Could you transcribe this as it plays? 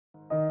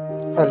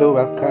Hello,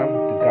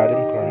 welcome to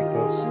Garden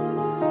Chronicles.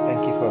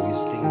 Thank you for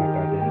visiting my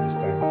garden this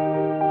time.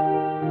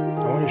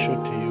 I want to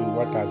show to you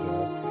what are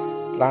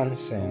the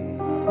plants and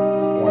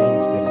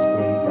wines that is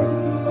growing by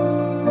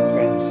the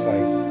fence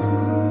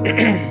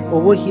side.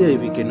 Over here,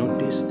 if you can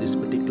notice, this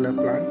particular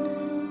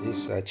plant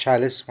is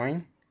Chalice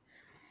wine,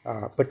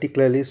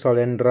 particularly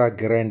Solandra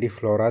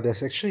grandiflora.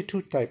 There's actually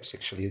two types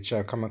actually which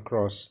I come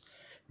across.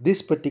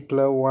 This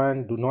particular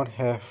one do not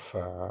have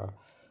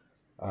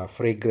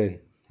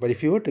fragrant. But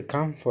if you were to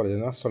come for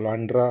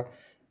Solandra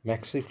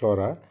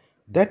maxiflora,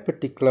 that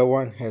particular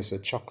one has a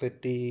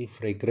chocolatey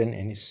fragrant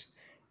and is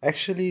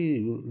actually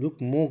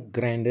look more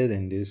grander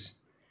than this.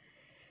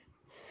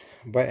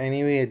 But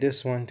anyway, I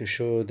just want to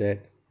show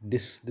that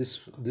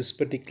this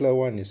particular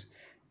one is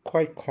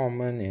quite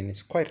common and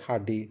it's quite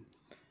hardy.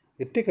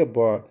 It take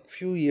about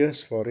few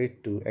years for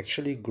it to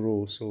actually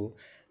grow, so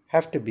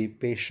have to be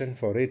patient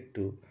for it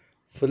to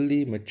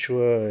fully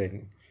mature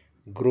and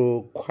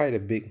grow quite a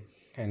big.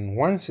 And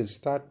once it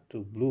start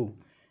to bloom,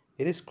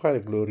 it is quite a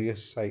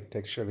glorious sight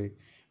actually,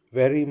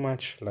 very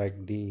much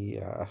like the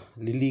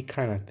lily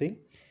kind of thing.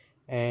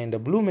 And the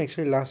bloom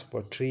actually lasts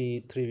for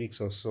three weeks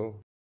or so.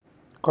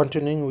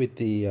 Continuing with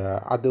the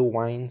other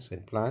wines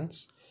and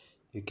plants,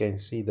 you can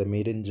see the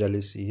Maiden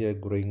Chalice here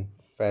growing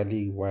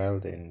fairly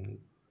wild and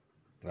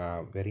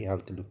very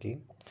healthy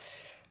looking.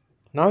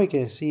 Now you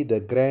can see the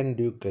Grand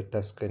Duke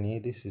Tuscany.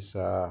 This is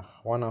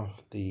one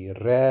of the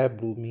rare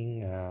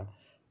blooming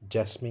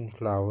jasmine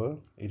flower.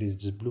 It is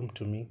just bloomed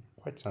to me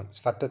quite some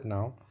started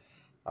now.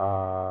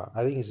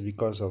 I think it's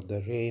because of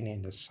the rain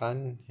and the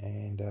sun,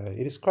 and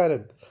it is quite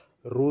a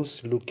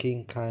rose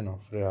looking kind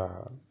of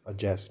a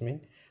jasmine,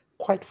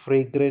 quite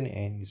fragrant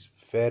and it's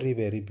very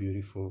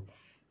beautiful.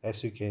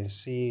 As you can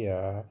see,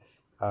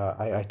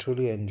 I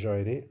truly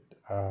enjoyed it.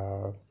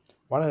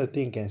 One of the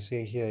things you can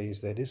say here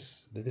is that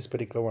this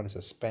particular one is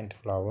a spent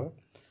flower,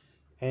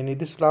 and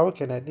this flower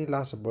can only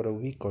last about a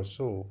week or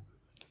so.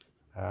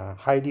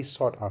 Highly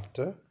sought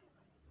after,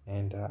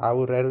 and I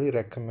would really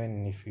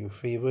recommend, if you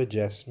favor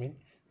jasmine,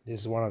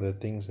 this is one of the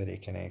things that you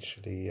can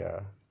actually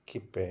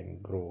keep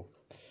and grow.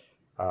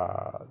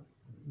 uh,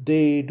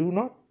 they do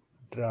not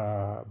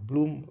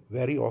bloom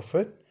very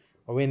often.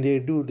 When they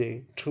do,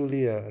 they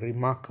truly a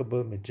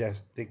remarkable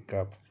majestic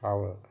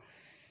flower.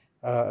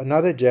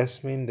 Another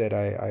jasmine that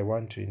I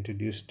want to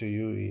introduce to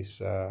you is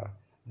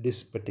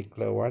this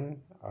particular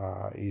one,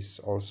 is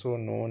also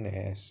known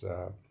as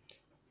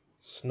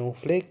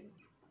Snowflake.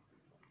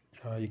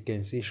 You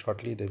can see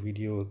shortly the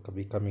video will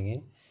be coming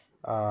in.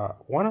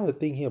 One of the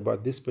thing here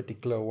about this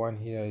particular one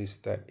here is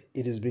that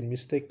it has been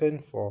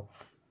mistaken for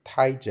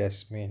Thai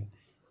jasmine,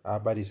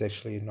 but it's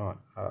actually not.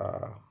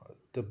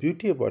 The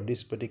beauty about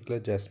this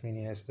particular jasmine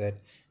is that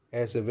it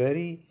has a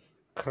very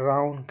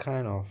crown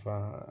kind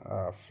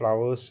of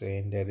flowers,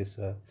 and there is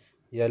a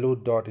yellow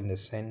dot in the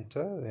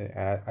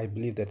center. I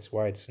believe that's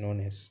why it's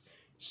known as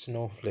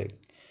Snowflake.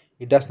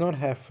 It does not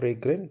have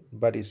fragrance,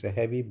 but it's a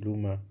heavy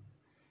bloomer.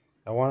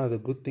 And one of the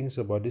good things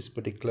about this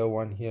particular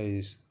one here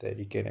is that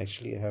you can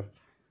actually have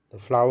the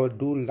flower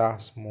do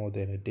last more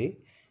than a day,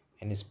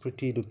 and it's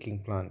pretty looking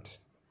plant.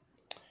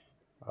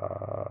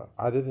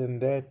 Other than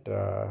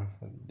that,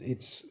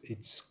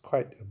 it's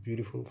quite a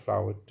beautiful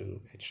flower to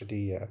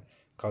actually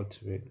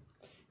cultivate.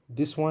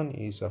 This one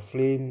is a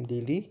flame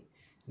lily,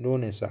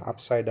 known as an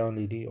upside down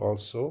lily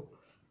also.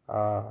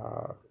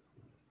 uh,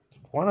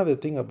 One of the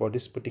thing about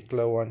this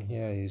particular one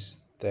here is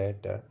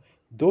that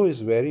though it's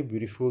very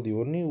beautiful, the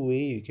only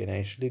way you can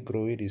actually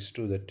grow it is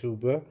through the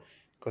tuber,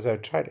 because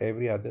I've tried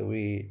every other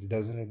way, it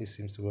doesn't really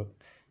seem to work.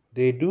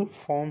 They do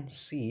form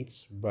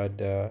seeds, but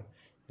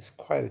it's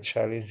quite a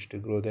challenge to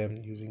grow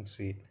them using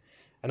seed.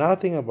 Another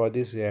thing about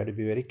this you have to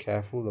be very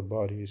careful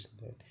about is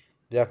that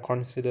they are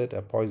considered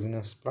a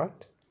poisonous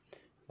plant,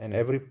 and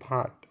every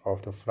part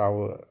of the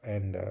flower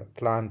and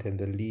plant and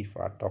the leaf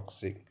are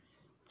toxic.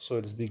 So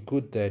it's be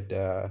good that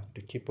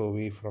to keep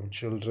away from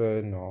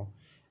children or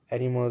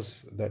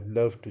animals that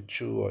love to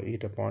chew or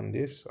eat upon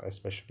this,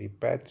 especially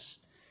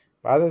pets.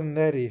 But other than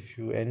that, if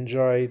you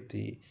enjoy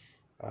the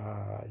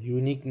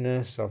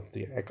uniqueness of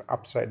the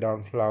upside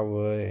down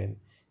flower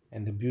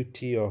and the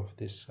beauty of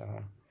this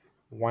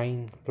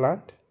wine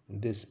plant,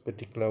 this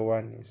particular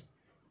one is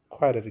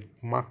quite a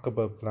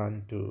remarkable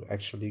plant to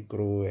actually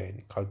grow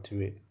and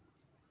cultivate.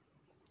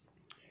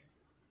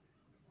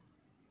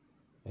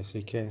 As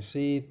you can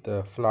see,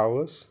 the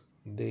flowers,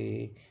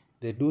 they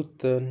do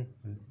turn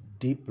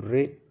deep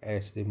red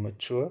as they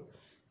mature.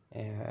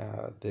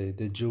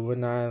 The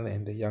juvenile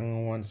and the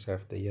young ones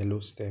have the yellow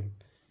stem,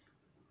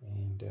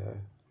 and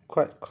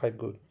quite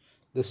good.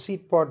 The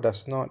seed pod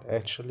does not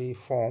actually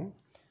form.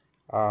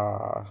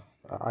 uh,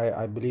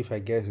 I believe, I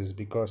guess, is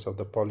because of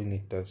the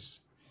pollinators,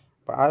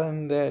 but other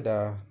than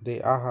that,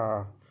 they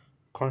are a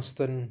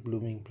constant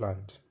blooming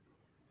plant.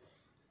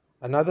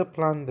 Another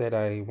plant that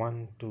I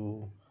want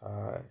to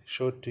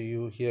show to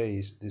you here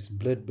is this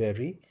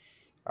bloodberry.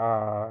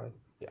 uh,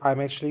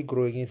 I'm actually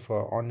growing it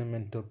for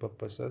ornamental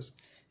purposes.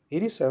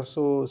 It is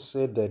also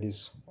said that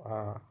it's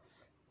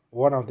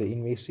one of the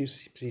invasive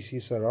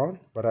species around,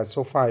 but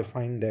so far I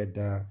find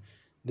that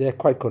They are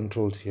quite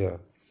controlled here.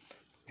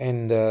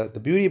 And the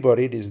beauty about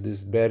it is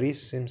this berry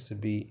seems to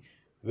be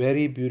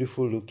very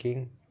beautiful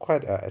looking,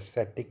 quite a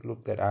aesthetic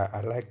look that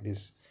I like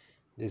this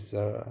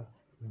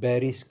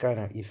berries kind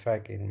of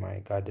effect in my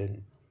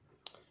garden.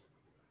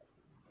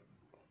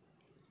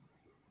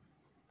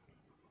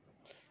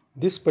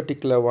 This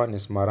particular one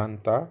is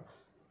Maranta.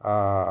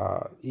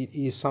 It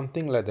is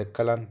something like the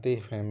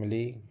Calanthe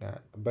family,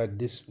 but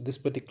this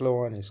particular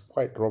one is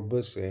quite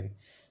robust and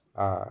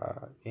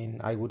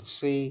I would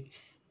say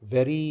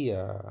very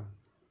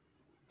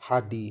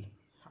hardy.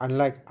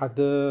 Unlike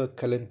other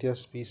Calanthea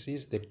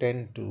species, they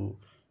tend to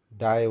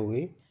die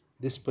away.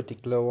 This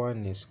particular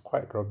one is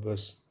quite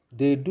robust.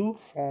 They do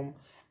form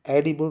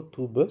edible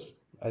tubers.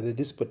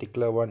 This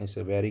particular one is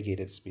a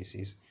variegated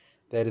species.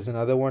 There is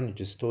another one which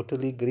is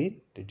totally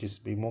green, which is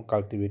be more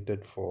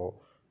cultivated for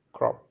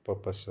crop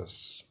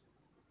purposes.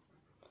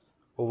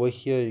 Over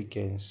here you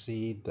can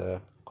see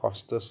the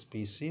Costa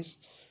species,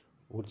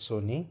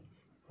 Woodsoni.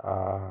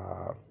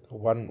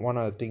 One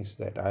of the things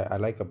that I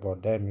like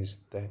about them is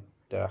that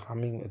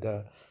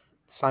the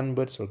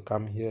sunbirds will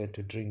come here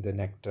to drink the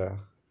nectar.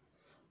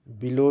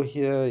 Below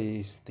here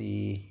is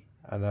the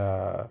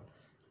uh,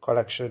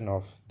 collection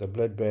of the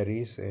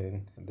bloodberries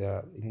and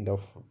the in the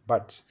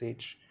bud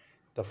stage.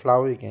 The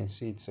flower you can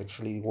see it's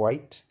actually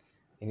white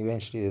and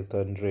eventually they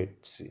turn red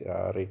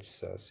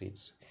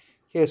seeds.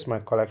 Here's my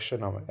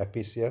collection of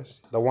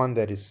Epicias, the one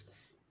that is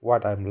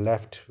what I'm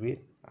left with.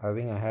 I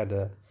think I had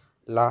a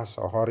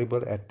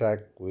horrible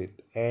attack with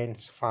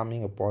ants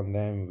farming upon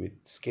them with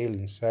scale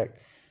insect,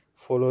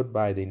 followed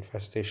by the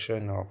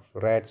infestation of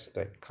rats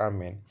that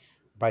come and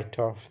bite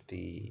off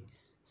the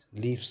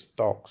leaf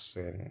stalks,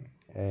 and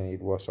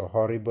it was a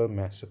horrible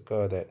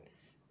massacre that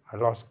I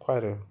lost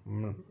quite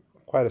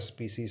a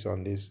species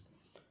on this,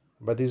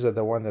 but these are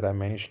the one that I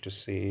managed to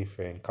save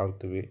and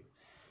cultivate.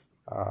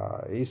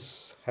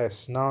 It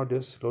has now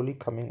just slowly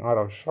coming out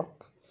of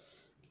shock,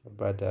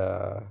 but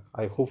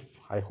I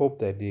hope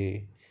that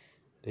they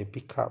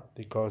pick up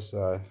because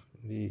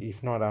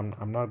if not,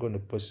 I'm not going to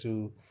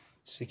pursue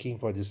seeking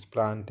for this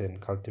plant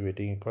and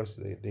cultivating because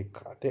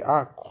they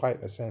are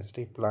quite a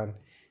sensitive plant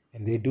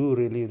and they do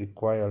really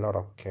require a lot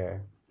of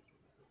care.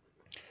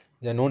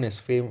 They're known as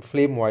flame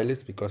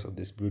violets because of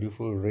these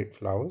beautiful red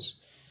flowers,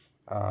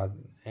 uh,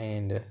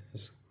 and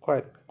it's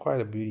quite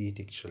a beauty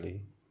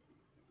actually.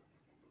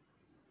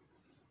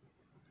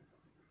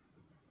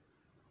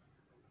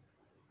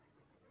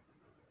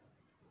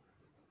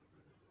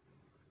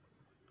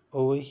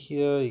 Over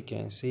here you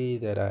can see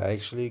that I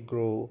actually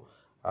grow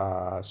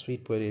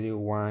sweet potato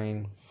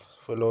wine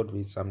followed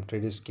with some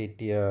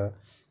Tristellateia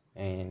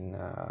and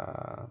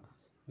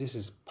this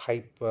is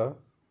piper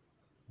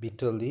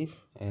bitter leaf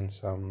and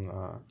some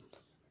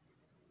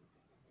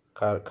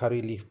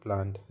curry leaf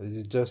plant. This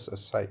is just a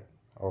side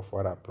of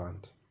what I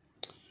plant.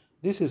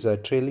 This is a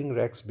trailing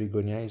Rex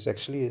Begonia. It's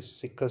actually a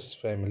Cissus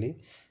family.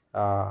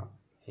 Uh,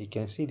 you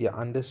can see the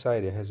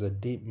underside. It has a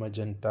deep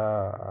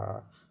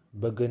magenta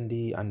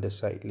burgundy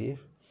underside leaf.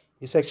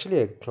 It's actually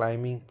a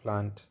climbing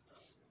plant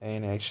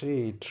and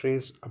actually it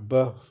trails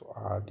above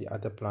the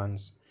other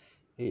plants.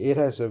 It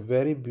has a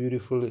very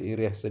beautiful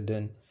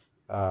iridescent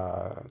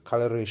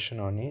coloration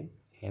on it,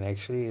 and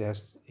actually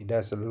it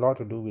has a lot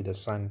to do with the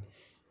sun.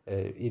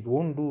 It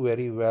won't do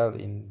very well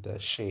in the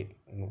shade.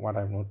 And what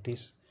I've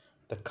noticed,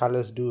 the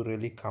colors do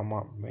really come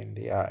up when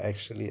they are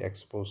actually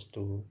exposed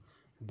to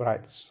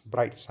bright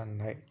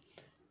sunlight.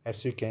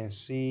 As you can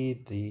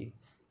see, the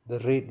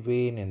red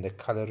vein and the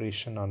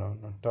coloration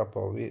on top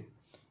of it,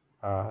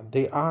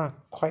 they are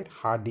quite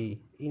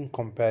hardy in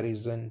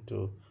comparison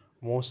to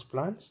most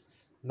plants.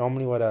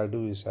 Normally what I'll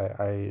do is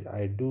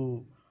I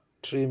do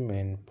trim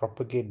and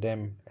propagate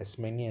them as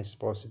many as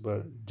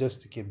possible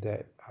just to keep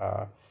that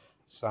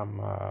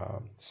some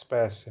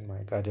space in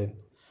my garden.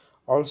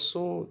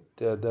 Also,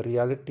 the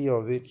reality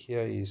of it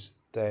here is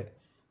that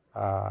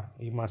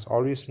you must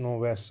always know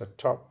where's the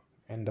top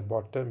and the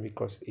bottom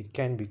because it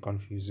can be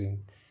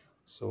confusing.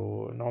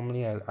 So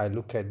normally I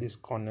look at this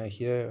corner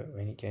here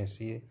when you can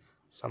see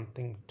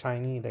something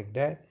tiny like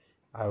that.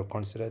 I will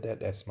consider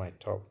that as my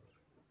top.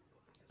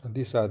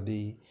 These are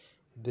the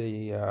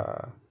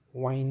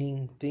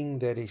winding thing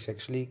that is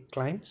actually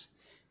climbs,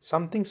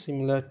 something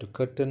similar to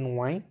curtain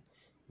wine,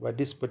 but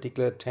this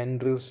particular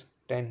tendrils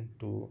tend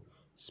to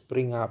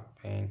spring up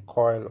and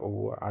coil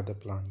over other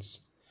plants.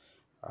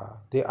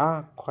 They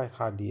are quite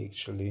hardy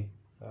actually.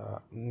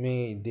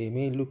 They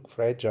may look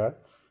fragile,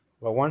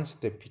 but once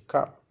they pick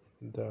up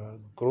the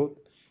growth,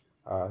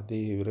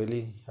 they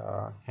really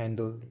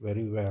handle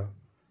very well.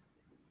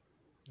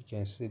 You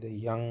can see the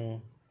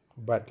young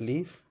bud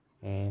leaf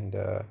and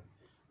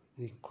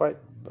quite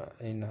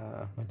in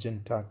a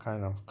magenta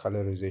kind of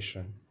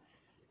colorization.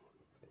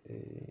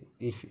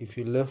 If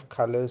you love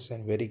colors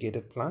and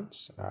variegated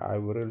plants, I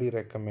would really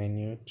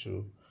recommend you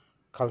to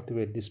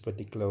cultivate this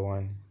particular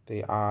one.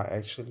 They are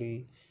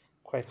actually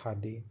quite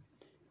hardy.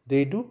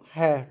 They do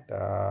have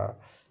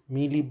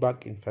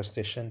mealybug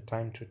infestation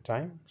time to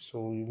time,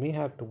 so you may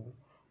have to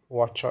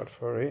watch out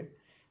for it.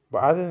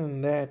 But other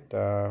than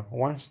that,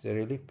 once they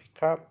really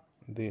pick up,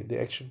 They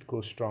actually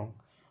go strong.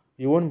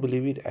 You won't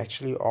believe it,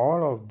 actually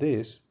all of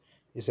this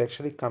is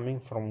actually coming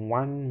from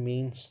one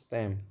main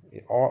stem.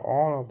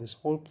 All of this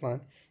whole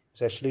plant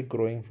is actually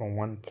growing from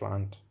one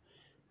plant.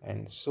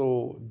 And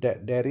so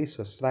that there is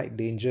a slight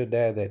danger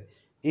there that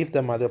if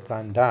the mother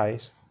plant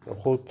dies, the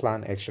whole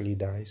plant actually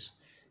dies.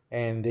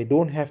 And they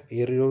don't have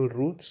aerial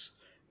roots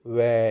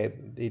where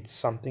it's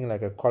something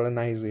like a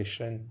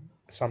colonization,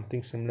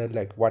 something similar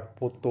like what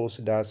pothos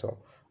does, or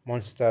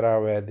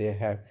monstera, where they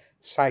have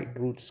side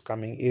roots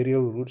coming,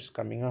 aerial roots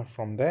coming up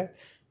from there.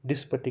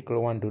 This particular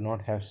one do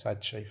not have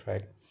such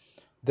effect.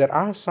 There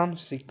are some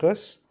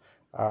cichus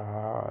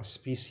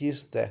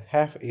species that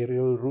have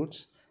aerial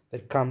roots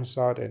that comes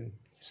out and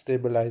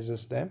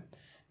stabilizes them,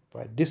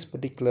 but this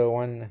particular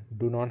one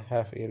do not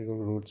have aerial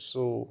roots,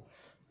 so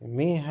you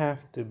may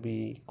have to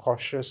be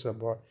cautious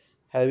about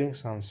having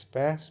some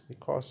spares,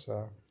 because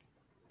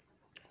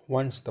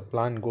once the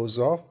plant goes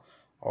off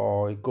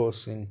or it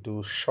goes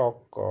into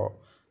shock or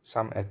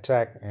some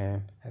attack,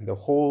 and the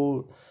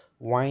whole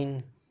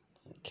vine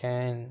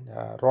can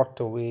rot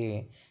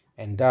away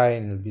and die,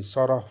 and it'll be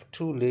sort of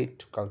too late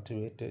to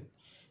cultivate it.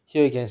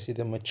 Here you can see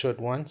the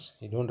matured ones.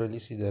 You don't really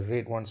see the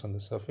red ones on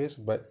the surface,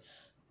 but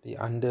the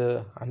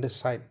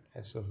underside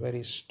has a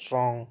very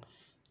strong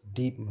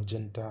deep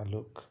magenta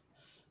look.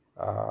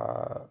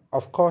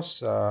 Of course,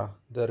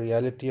 the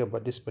reality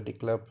about this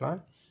particular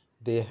plant,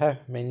 they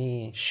have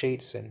many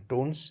shades and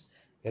tones.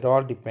 It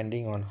all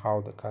depending on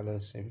how the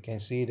colors. You can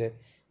see that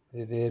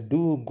they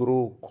do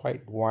grow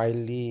quite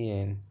wildly,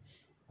 and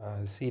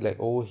see, like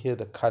over here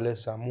the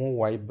colors are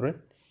more vibrant,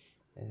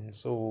 and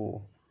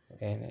so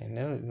and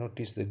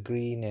notice the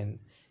green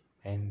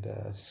and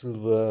the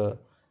silver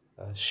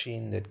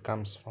sheen that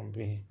comes from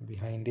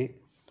behind it.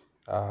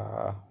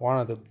 One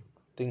of the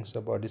things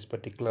about this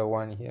particular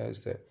one here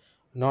is that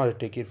not to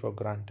take it for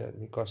granted,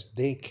 because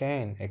they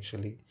can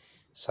actually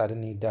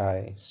suddenly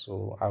die.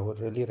 So I would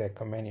really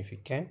recommend, if you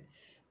can,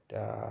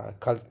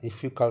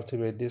 if you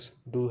cultivate this,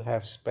 do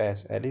have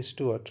spares, at least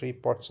 2 or 3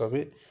 pots of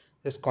it.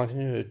 Just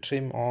continue to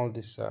trim all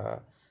these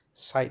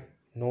side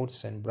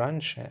nodes and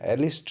branch. At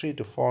least 3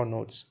 to 4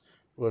 nodes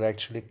will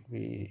actually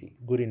be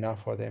good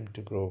enough for them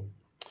to grow.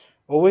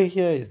 Over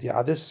here is the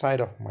other side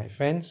of my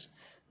fence,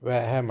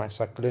 where I have my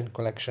succulent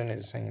collection.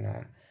 It's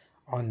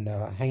on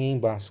the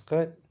hanging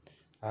basket,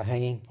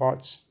 hanging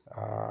pots.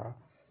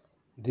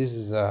 This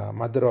is a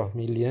mother of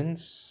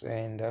millions,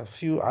 and a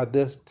few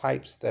other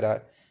types that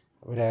I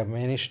would have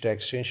managed to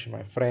exchange with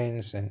my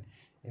friends, and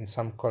in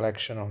some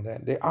collection of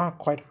that. They are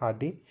quite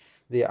hardy.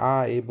 They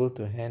are able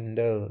to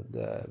handle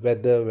the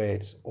weather where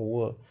it's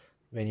over.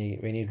 When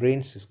it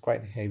rains, it's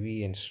quite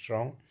heavy and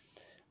strong.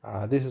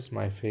 This is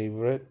my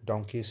favorite,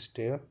 donkey's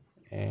tail,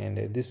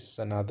 and this is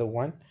another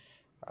one.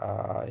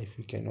 If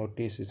you can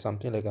notice, it's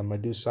something like a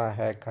Medusa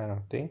hair kind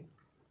of thing.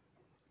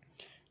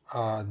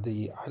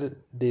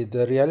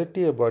 The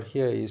reality about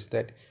here is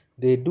that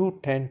they do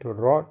tend to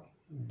rot,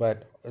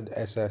 but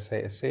as I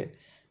said,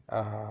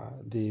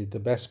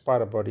 the best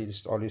part about it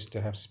is always to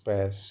have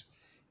spares.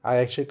 I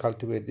actually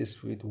cultivate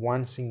this with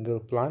one single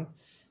plant,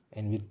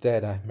 and with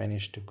that I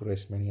managed to grow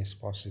as many as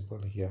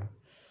possible here.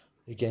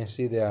 You can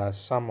see there are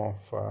some of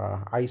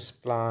ice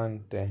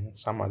plant and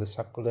some other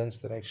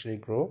succulents that actually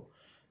grow.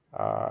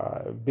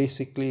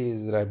 Basically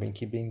is that I've been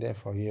keeping them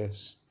for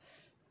years.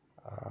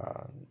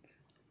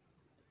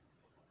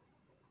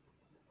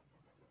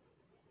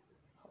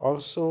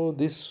 Also,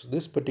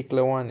 this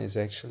particular one is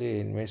actually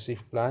an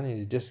invasive plant.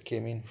 It just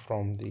came in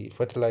from the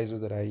fertilizer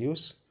that I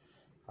use.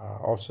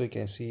 Also, you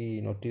can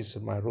notice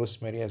my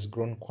rosemary has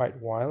grown quite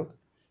wild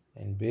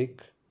and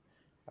big.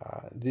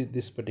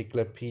 This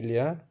particular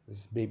Pelia,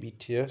 this baby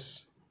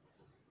tears.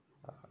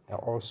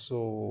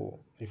 Also,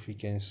 if you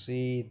can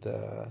see,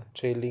 the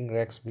trailing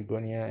Rex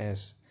Begonia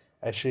has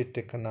actually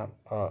taken up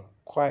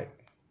quite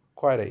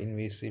an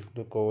invasive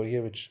look over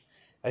here, which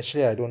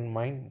actually I don't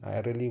mind. I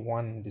really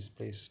want this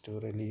place to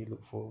really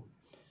look for.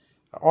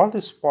 All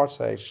the spots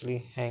are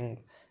actually hang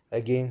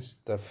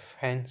against the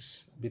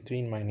fence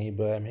between my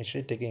neighbor. I'm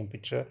actually taking a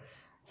picture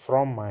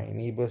from my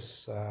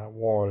neighbor's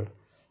wall.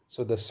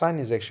 So the sun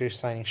is actually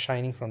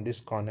shining from this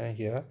corner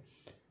here,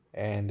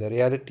 and the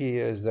reality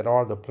is that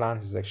all the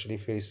plants is actually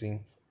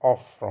facing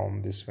off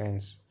from this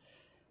fence.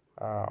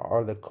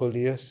 All the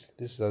coleus,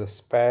 these are the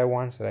spare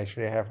ones that I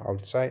actually have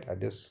outside. I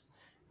just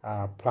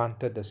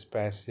planted the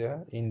spares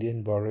here.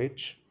 Indian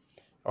borage.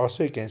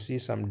 Also, you can see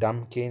some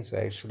dumb canes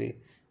are actually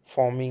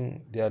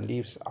forming their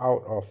leaves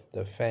out of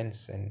the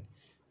fence and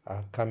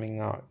coming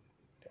out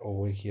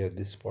over here,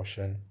 this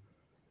portion.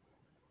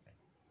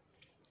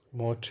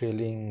 More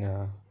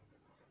trailing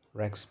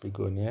Rex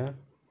Begonia.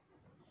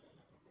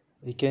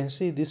 You can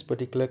see this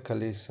particular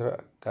Chalice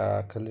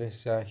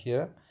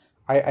here.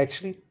 I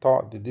actually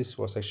thought that this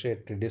was actually a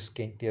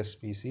Tristellateia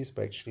species,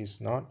 but actually it's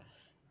not.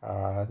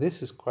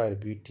 This is quite a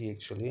beauty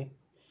actually.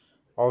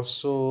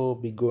 Also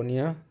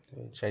Begonia,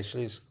 which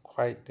actually is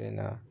quite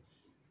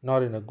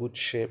not in a good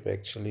shape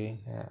actually.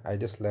 I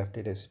just left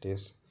it as it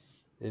is.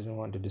 Didn't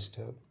want to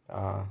disturb.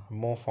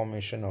 More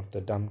formation of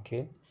the dumb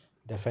cane,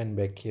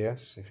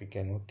 Dieffenbachia, if you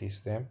can notice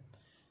them.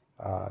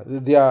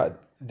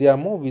 They are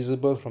more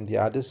visible from the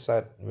other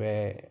side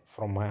where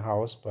from my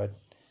house, but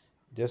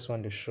just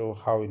want to show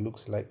how it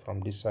looks like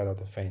from this side of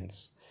the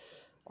fence.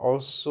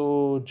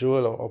 Also,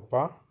 jewel of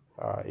Opa.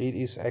 It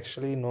is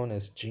actually known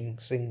as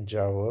ginseng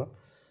java.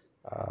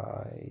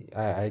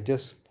 I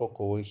just poke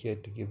over here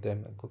to give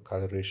them a good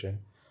coloration.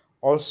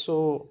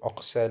 Also,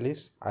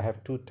 oxalis. I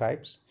have two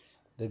types,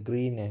 the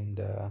green and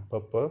the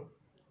purple.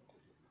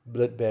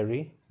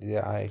 Bloodberry. They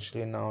are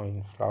actually now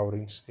in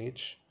flowering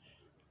stage.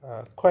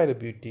 Quite a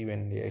beauty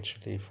when they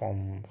actually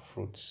form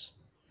fruits.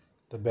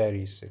 The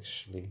berries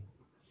actually.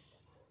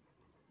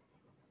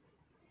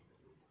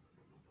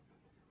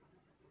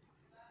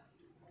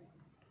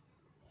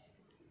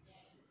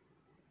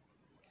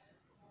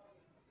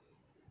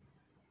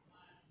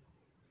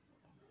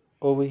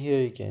 Over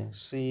here you can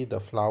see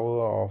the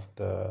flower of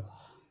the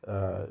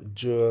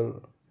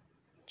jewel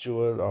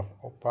of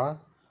opal.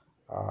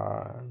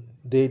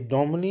 They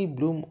normally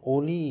bloom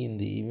only in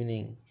the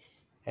evening,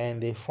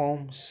 and they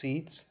form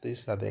seeds.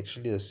 These are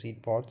actually the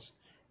seed pods,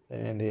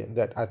 and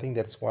that I think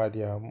that's why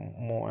they are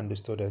more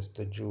understood as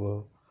the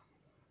jewel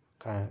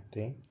kind of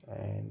thing.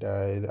 And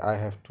I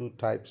have two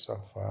types of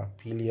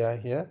pelia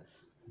here,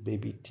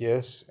 baby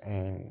tears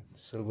and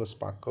silver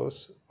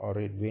sparkles or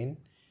red vein.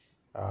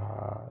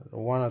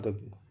 One of the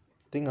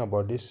thing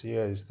about this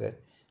here is that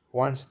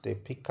once they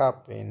pick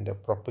up in the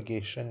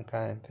propagation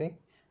kind of thing,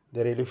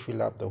 they really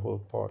fill up the whole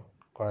pot.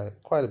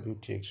 Quite a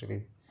beauty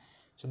actually.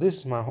 So this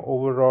is my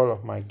overall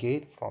of my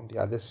gate from the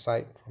other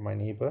side from my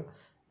neighbor.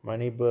 My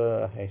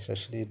neighbor has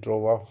actually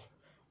drove off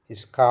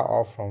his car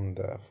off from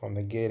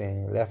the gate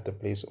and left the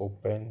place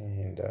open,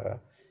 and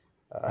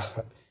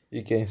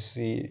you can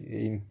see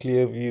in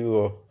clear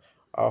view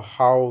of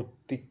how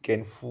thick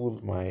and full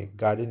my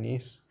garden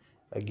is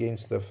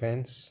against the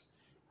fence.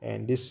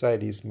 And this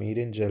side is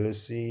Maiden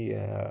jealousy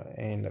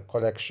and a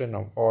collection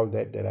of all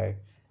that I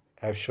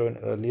have shown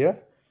earlier.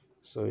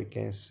 So you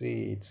can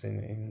see it's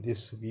in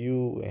this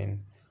view,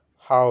 and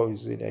how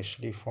is it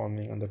actually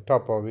forming. On the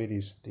top of it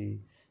is the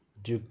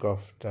Duke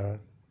of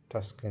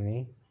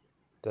Tuscany,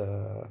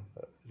 the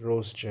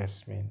rose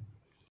jasmine.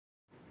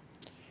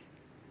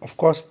 Of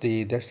course,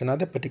 there's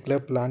another particular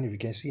plant, if you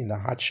can see in the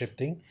heart-shaped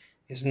thing.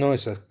 It's known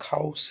as a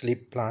cow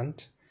sleep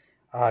plant.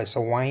 It's a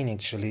vine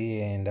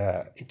actually, and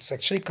it's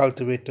actually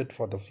cultivated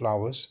for the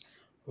flowers,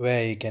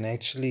 where you can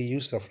actually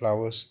use the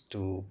flowers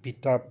to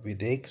beat up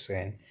with eggs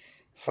and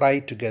fry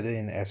together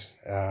in as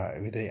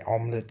with a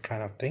omelette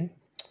kind of thing.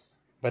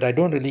 But I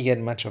don't really get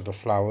much of the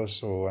flowers,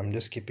 so I'm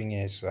just keeping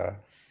it as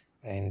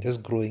and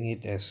just growing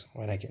it as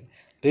when I can.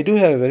 They do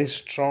have a very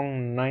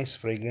strong, nice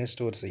fragrance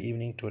towards the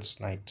evening, towards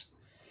night.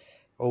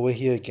 Over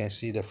here you can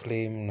see the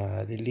flame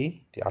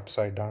lily, the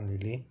upside down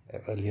lily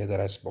earlier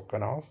that I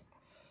spoken of.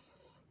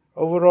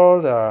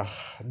 Overall,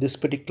 this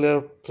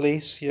particular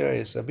place here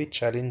is a bit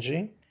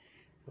challenging,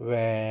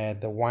 where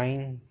the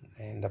vine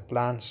and the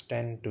plants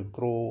tend to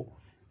grow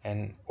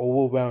and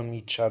overwhelm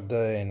each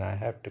other, and I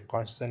have to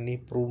constantly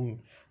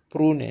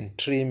prune and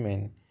trim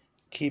and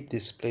keep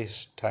this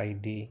place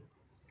tidy.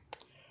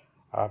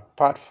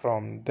 Apart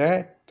from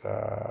that,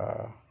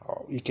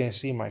 you can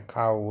see my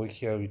car over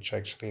here, which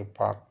actually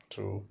parked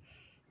to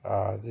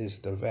this is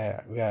the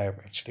where I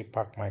actually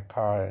parked my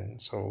car.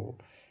 And so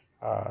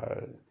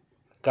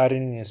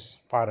gardening is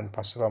part and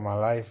parcel of my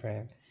life,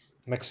 and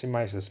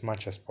maximize as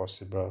much as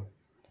possible.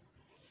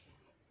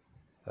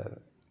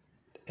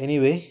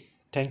 Anyway,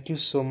 thank you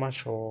so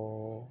much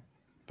for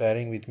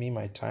bearing with me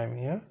my time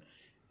here.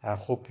 I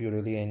hope you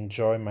really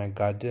enjoy my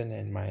garden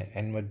and my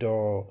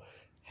enmador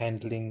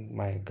handling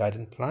my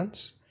garden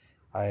plants.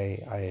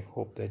 I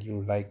hope that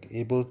you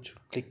able to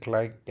click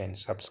like and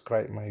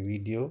subscribe my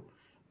video,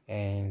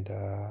 and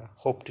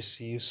hope to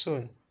see you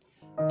soon.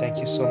 Thank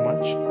you so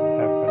much.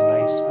 Have a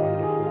nice,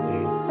 wonderful